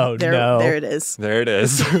 So Oh, there, no. there it is. There it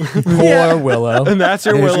is. Poor Willow. And that's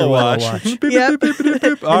your There's Willow your Willow watch. watch. Yep.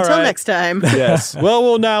 All Until right. next time. Yes. Well,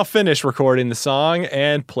 we'll now finish recording the song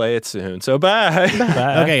and play it soon. So bye.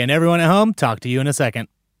 Okay, and everyone at home, talk to you in a second.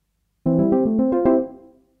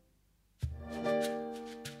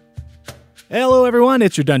 Hello, everyone.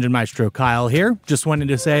 It's your Dungeon Maestro, Kyle, here. Just wanted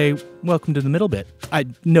to say welcome to the middle bit. I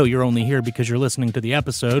know you're only here because you're listening to the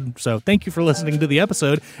episode, so thank you for listening to the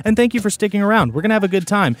episode, and thank you for sticking around. We're going to have a good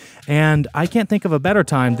time, and I can't think of a better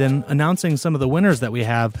time than announcing some of the winners that we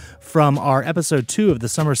have from our episode 2 of the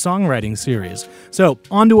Summer Songwriting Series. So,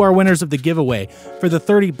 on to our winners of the giveaway. For the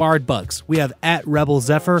 30 Bard Bucks, we have at Rebel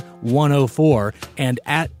Zephyr 104 and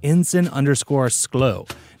at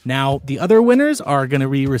Ensign_Sklo. Now, the other winners are going to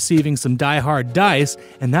be receiving some Die Hard dice,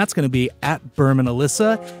 and that's going to be at Berman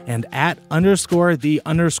Alyssa and at _the_walrus_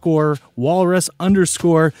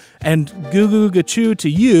 and Goo Goo Gachu to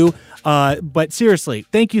you. But seriously,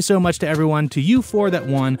 thank you so much to everyone. To you 4 that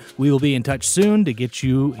won, we will be in touch soon to get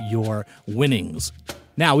you your winnings.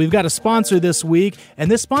 Now, we've got a sponsor this week,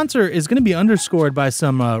 and this sponsor is going to be underscored by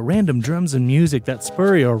some random drums and music that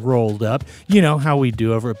Spurrier rolled up. You know how we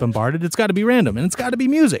do over at Bombarded. It's got to be random, and it's got to be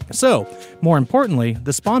music. So, more importantly,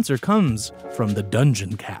 the sponsor comes from the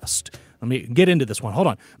Dungeon Cast. Let me get into this one. Hold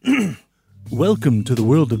on. Welcome to the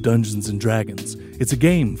world of Dungeons and Dragons. It's a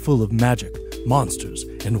game full of magic, monsters,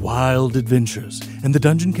 and wild adventures, and the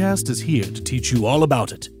Dungeon Cast is here to teach you all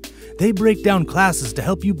about it. They break down classes to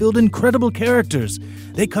help you build incredible characters.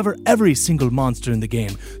 They cover every single monster in the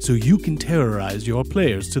game so you can terrorize your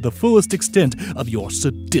players to the fullest extent of your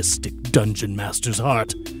sadistic dungeon master's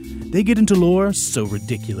heart. They get into lore so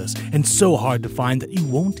ridiculous and so hard to find that you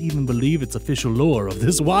won't even believe it's official lore of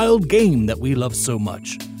this wild game that we love so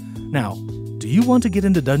much. Now, do you want to get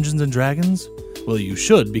into Dungeons & Dragons? Well, you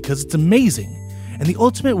should, because it's amazing. And the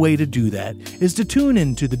ultimate way to do that is to tune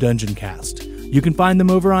into the Dungeon Cast. You can find them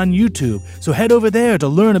over on YouTube, so head over there to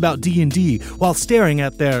learn about D&D while staring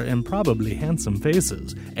at their improbably handsome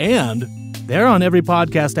faces. And they're on every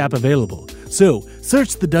podcast app available. So,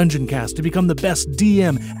 search the Dungeon Cast to become the best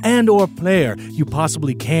DM and or player you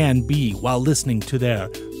possibly can be while listening to their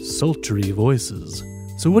sultry voices.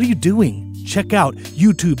 So what are you doing? Check out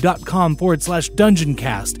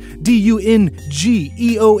youtube.com/dungeoncast,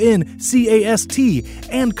 DUNGEONCAST,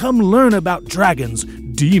 and come learn about dragons,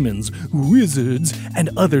 demons, wizards, and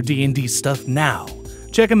other D&D stuff now.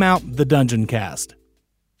 Check them out, the Dungeon Cast.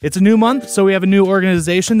 It's a new month, so we have a new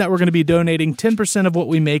organization that we're going to be donating 10% of what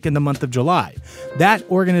we make in the month of July. That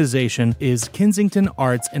organization is Kensington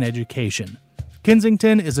Arts and Education.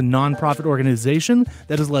 Kensington is a nonprofit organization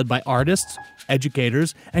that is led by artists,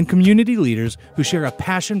 educators, and community leaders who share a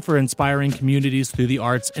passion for inspiring communities through the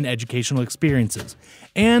arts and educational experiences.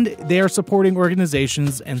 And they are supporting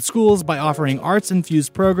organizations and schools by offering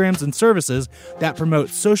arts-infused programs and services that promote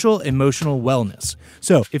social emotional wellness.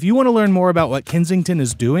 So, if you want to learn more about what Kensington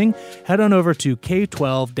is doing, head on over to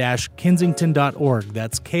k12-kensington.org.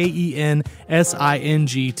 That's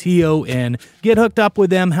KENSINGTON. Get hooked up with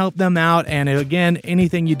them, help them out, and again,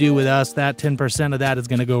 anything you do with us, that 10% of that is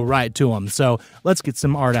going to go right to them. So, let's get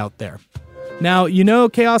some art out there. Now, you know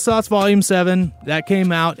Chaos Thoughts Volume 7, that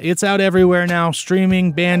came out. It's out everywhere now,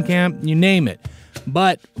 streaming, Bandcamp, you name it.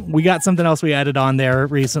 But we got something else we added on there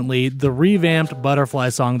recently, the revamped Butterfly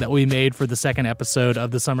song that we made for the second episode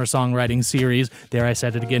of the Summer Songwriting series. There, I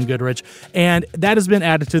said it again, Goodrich. And that has been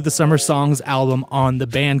added to the Summer Songs album on the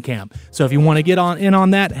Bandcamp. So if you want to get in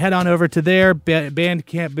on that, head on over to there,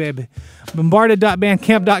 Bandcamp,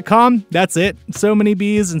 bombarded.bandcamp.com. That's it. So many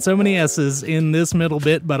B's and so many S's in this middle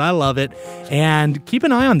bit, but I love it. And keep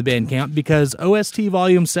an eye on the Bandcamp because OST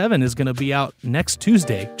Volume 7 is going to be out next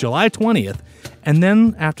Tuesday, July 20th. And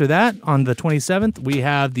then after that, on the 27th, we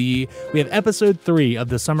have episode 3 of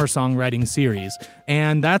the Summer Songwriting series.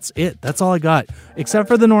 And that's it. That's all I got. Except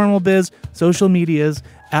for the normal biz, social medias,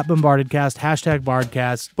 at BombardedCast,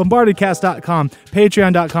 #Bardcast, bombardedcast.com,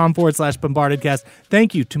 patreon.com/BombardedCast.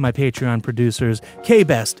 Thank you to my Patreon producers, Kay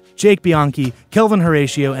Best, Jake Bianchi, Kelvin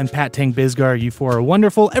Horatio, and Pat Tang Bisgar. You four are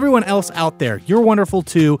wonderful. Everyone else out there, you're wonderful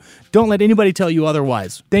too. Don't let anybody tell you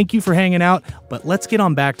otherwise. Thank you for hanging out, but let's get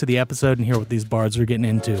on back to the episode and hear what these bards are getting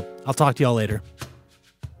into. I'll talk to y'all later.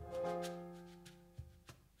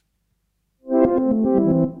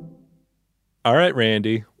 All right,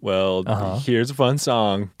 Randy. Well, here's a fun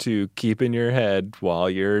song to keep in your head while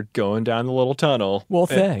you're going down the little tunnel. Well,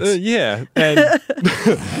 thanks. Yeah. And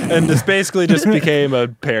and this basically just became a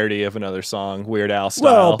parody of another song, Weird Al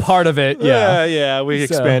style. Well, part of it, yeah. Yeah, we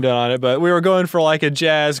expanded on it, but we were going for like a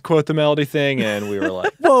jazz quote the melody thing, and we were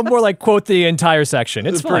like... well, more like quote the entire section.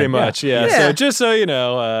 It's pretty fine, much, yeah. So just so you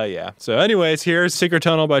know, yeah. So anyways, here's Secret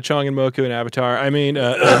Tunnel by Chong and Moku and Avatar. I mean,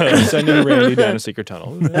 sending Randy down a secret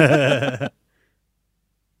tunnel.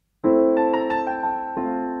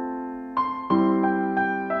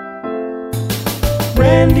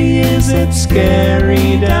 Randy, is it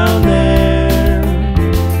scary down there?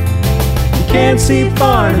 You can't see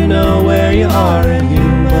far to know where you are, and you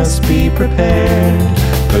must be prepared.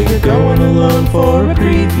 But you're going alone for a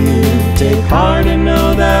preview. Take heart and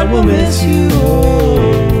know that we'll miss you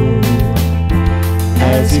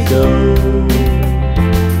as you go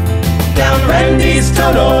down Randy's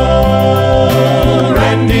tunnel,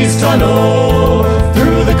 Randy's tunnel,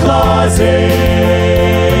 through the closet.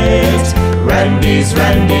 Randy's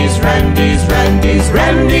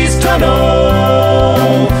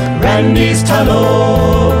tunnel, Randy's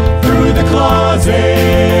tunnel, through the closet.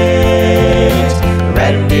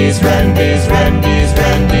 Randy's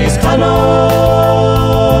tunnel.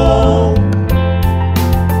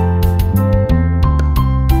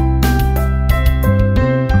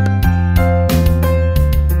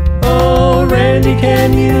 Oh, Randy,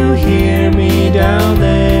 can you hear me down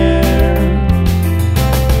there?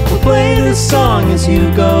 Play this song as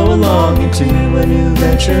you go along into a new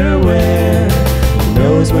venture where who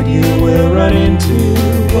knows what you will run into,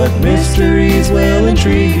 what mysteries will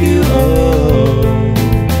intrigue you,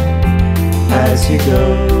 as you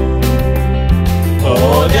go.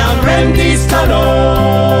 Oh, down Randy's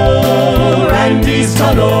tunnel, Randy's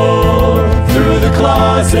tunnel, through the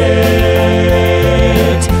closet.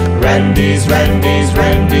 Randy's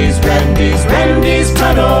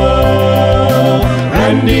tunnel,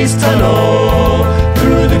 Randy's tunnel,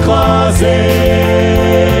 through the closet.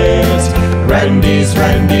 Randy's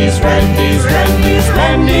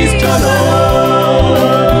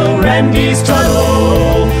tunnel, Randy's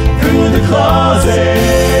tunnel, through the closet.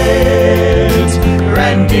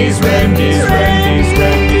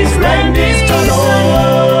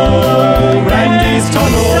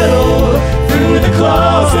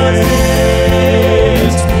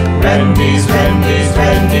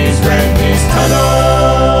 Randy's Tunnel.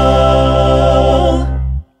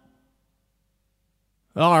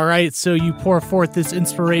 All right, so you pour forth this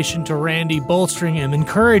inspiration to Randy, bolstering him,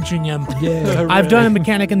 encouraging him. Yeah. I've done a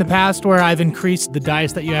mechanic in the past where I've increased the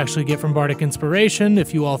dice that you actually get from Bardic Inspiration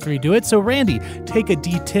if you all three do it. So, Randy, take a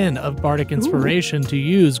D10 of Bardic Inspiration to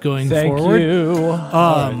use going Thank forward. you.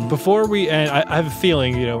 Before we end, I have a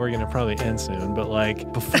feeling, we're going to probably end soon, but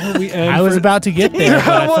before we end. I was about to get there,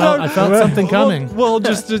 but I felt something coming. Well,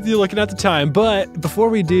 just you're looking at the time. But before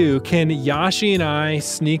we do, can Yashi and I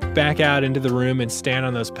sneak back out into the room and stand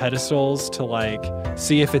on those pedestals to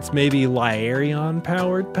see if it's maybe Lyarion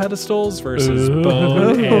powered pedestals versus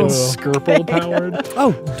Bone and Skirple powered?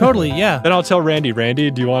 Oh, totally, yeah. Then I'll tell Randy,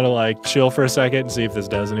 do you want to chill for a second and see if this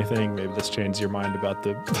does anything? Maybe this changes your mind about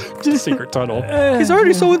the secret tunnel. He's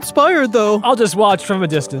already so inspired, though. I'll just watch from a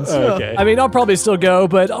distance. Okay. I mean, I'll probably still go,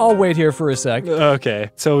 but I'll wait here for a sec. Okay.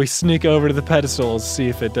 So we sneak over to the pedestals, see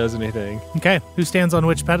if it does anything. Okay, who stands on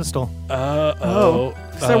which pedestal?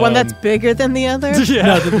 Is there one that's bigger than the other? Yeah.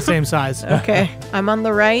 No, they're the same size. Okay, I'm on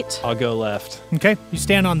the right. I'll go left. Okay, you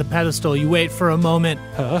stand on the pedestal, you wait for a moment.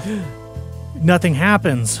 Nothing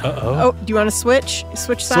happens. Oh, do you want to switch?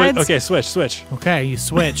 Switch sides? Okay, switch. Okay, you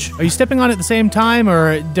switch. Are you stepping on at the same time or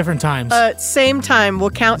at different times? Same time.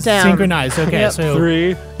 We'll count down. Synchronized. Okay, Yep. so 3,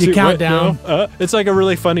 you 2, count wait, down. No. It's like a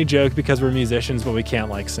really funny joke because we're musicians, but we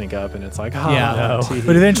can't sync up, and it's like, Yeah, tee.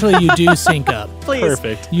 but eventually you do sync up. Please.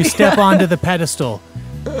 Perfect. You step onto the pedestal,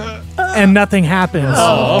 and nothing happens.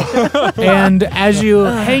 And as you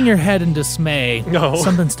hang your head in dismay,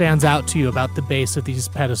 something stands out to you about the base of these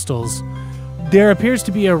pedestals. There appears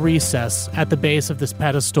to be a recess at the base of this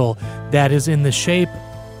pedestal that is in the shape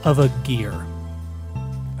of a gear.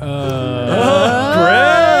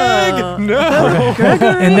 Greg! No!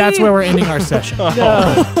 And that's where we're ending our session.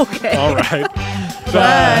 Okay. All right.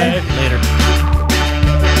 Bye. Later.